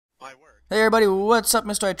Hey everybody, what's up?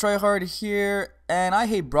 MrITryHard here, and I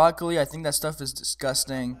hate broccoli. I think that stuff is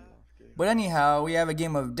disgusting. But anyhow, we have a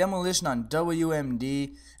game of Demolition on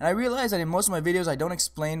WMD, and I realize that in most of my videos I don't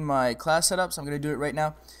explain my class setup, so I'm going to do it right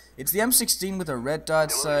now. It's the M16 with a red dot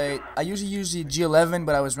sight. I usually use the G11,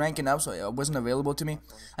 but I was ranking up, so it wasn't available to me.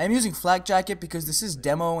 I am using Flak Jacket because this is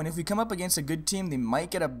demo, and if we come up against a good team, they might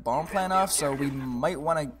get a bomb plan off, so we might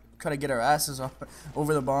want to try to get our asses off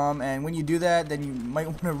over the bomb. And when you do that, then you might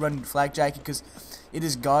want to run Flak Jacket because it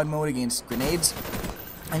is God mode against grenades.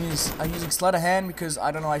 I'm using Sleight of Hand because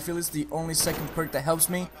I don't know, I feel it's the only second perk that helps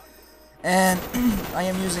me. And I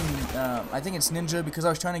am using I think it's Ninja because I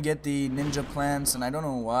was trying to get the Ninja plants, and I don't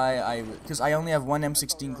know why. Because I only have one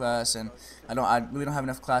M16 class, and I really don't have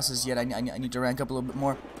enough classes yet. I need to rank up a little bit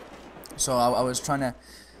more. So I was trying to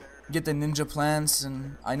get the Ninja plants,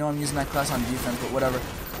 and I know I'm using that class on defense, but whatever.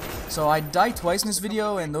 So I died twice in this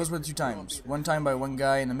video, and those were the 2 times. One time by one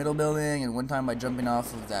guy in the middle building, and one time by jumping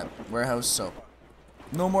off of that warehouse. So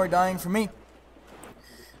no more dying for me.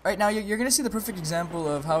 Alright, now you're going to see the perfect example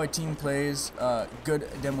of how a team plays good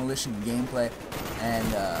demolition gameplay.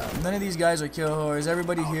 And none of these guys are kill whores.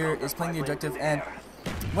 Everybody here is playing the objective. And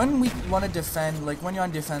when we want to defend, like when you're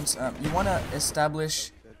on defense, you want to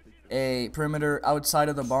establish a perimeter outside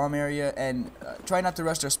of the bomb area and try not to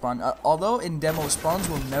rush their spawn. Although in demo spawns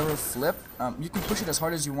will never flip, you can push it as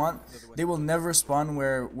hard as you want. They will never spawn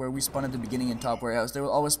where we spawn at the beginning in top warehouse. They will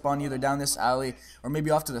always spawn either down this alley or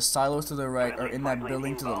maybe off to the silos to the right or in that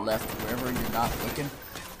building to the left, wherever you're not looking.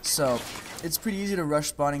 So it's pretty easy to rush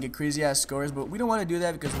spawn and get crazy ass scores, but we don't want to do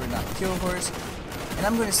that because we're not kill whores. And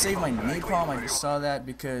I'm going to save my napalm. I just saw that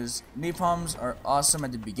because napalms are awesome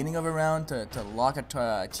at the beginning of a round to lock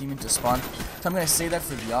a team into spawn. So I'm going to save that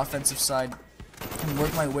for the offensive side and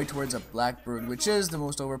work my way towards a Blackbird, which is the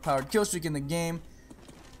most overpowered kill streak in the game.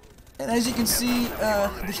 And as you can see,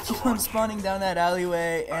 they keep on spawning down that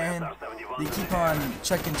alleyway, and they keep on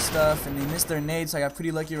checking stuff, and they miss their nades. So I got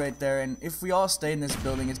pretty lucky right there. And if we all stay in this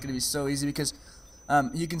building, it's going to be so easy because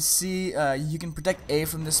you can see you can protect A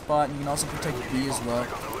from this spot, and you can also protect B as well.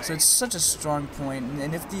 So it's such a strong point.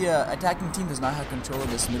 And if the attacking team does not have control of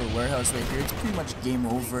this middle warehouse right here, it's pretty much game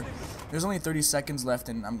over. There's only 30 seconds left,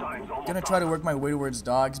 and I'm going to try to work my way towards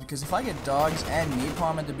dogs, because if I get dogs and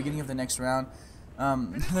napalm at the beginning of the next round,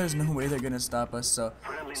 there's no way they're going to stop us. So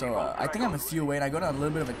I think I'm a few away, and I go on a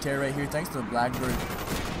little bit of a tear right here thanks to the Blackbird.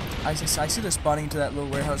 I see they're spawning into that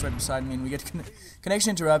little warehouse right beside me, and we get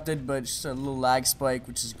connection interrupted, but just a little lag spike,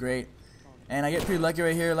 which is great. And I get pretty lucky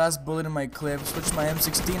right here. Last bullet in my clip. Switch to my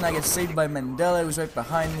M16. I get saved by Mandela, who's right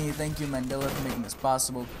behind me. Thank you, Mandela, for making this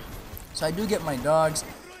possible. So I do get my dogs,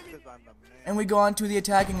 and we go on to the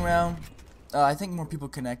attacking round. I think more people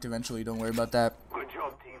connect eventually. Don't worry about that.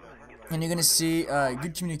 And you're gonna see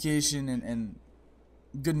good communication and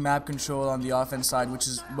good map control on the offense side, which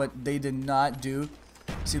is what they did not do.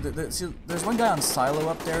 See, there's one guy on silo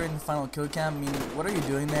up there in the final kill cam. I mean, what are you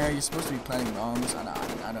doing there? You're supposed to be planting bombs.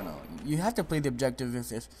 I don't know. You have to play the objective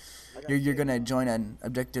if you're gonna join an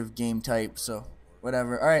objective game type. So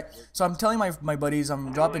whatever. All right. So I'm telling my buddies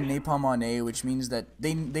I'm dropping napalm on A, which means that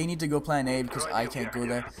they need to go plan A because I can't go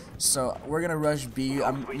there. So we're gonna rush B.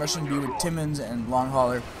 I'm rushing B with Timmons and Long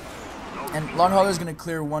Hauler, and Long Hauler is gonna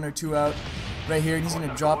clear 1 or 2 out right here, and he's going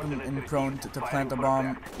to drop him in prone to plant the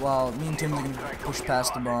bomb, while me and Tim are going to push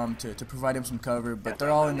past the bomb to provide him some cover, but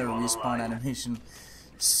they're all in their respawn animation,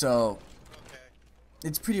 so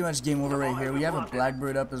it's pretty much game over right here. We have a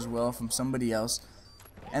Blackbird up as well from somebody else,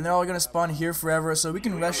 and they're all going to spawn here forever, so we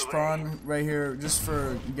can rush spawn right here just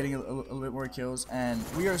for getting a little bit more kills, and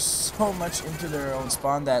we are so much into their own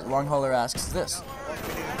spawn that Long Hauler asks this.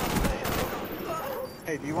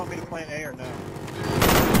 Hey, do you want me to plant A or no?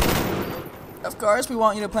 Of course we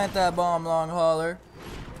want you to plant that bomb, Long Hauler.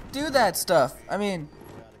 Do that stuff. I mean,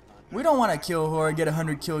 we don't want to kill whore, get a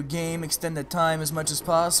 100 kill game, extend the time as much as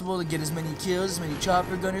possible to get as many kills, as many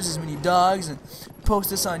chopper gunners, as many dogs, and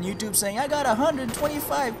post this on YouTube saying, I got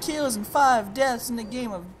 125 kills and 5 deaths in the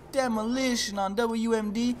game of Demolition on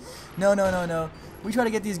WMD. No. We try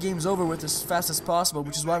to get these games over with as fast as possible,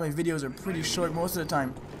 which is why my videos are pretty short most of the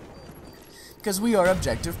time. Because we are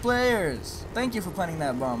objective players. Thank you for planting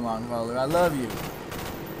that bomb, Long Hauler. I love you.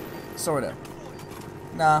 Sorta.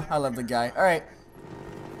 Nah, I love the guy. Alright.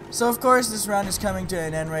 So, of course, this round is coming to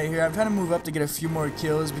an end right here. I'm trying to move up to get a few more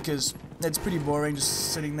kills because it's pretty boring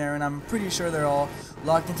just sitting there. And I'm pretty sure they're all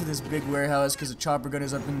locked into this big warehouse because the chopper gun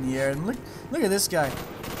is up in the air. And look at this guy.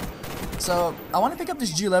 So, I want to pick up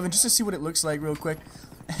this G11 just to see what it looks like real quick.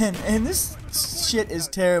 And this shit is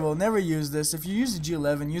terrible. Never use this. If you use the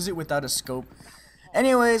G11, use it without a scope.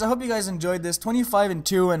 Anyways, I hope you guys enjoyed this.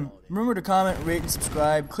 25-2, and remember to comment, rate, and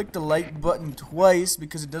subscribe. Click the like button twice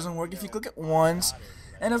because it doesn't work if you click it once.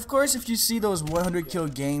 And of course, if you see those 100 kill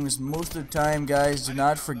games, most of the time, guys, do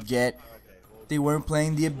not forget they weren't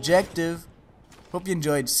playing the objective. Hope you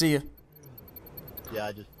enjoyed. See ya. Yeah,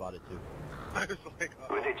 I just bought it too. I was like,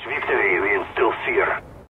 With each victory, we instill fear.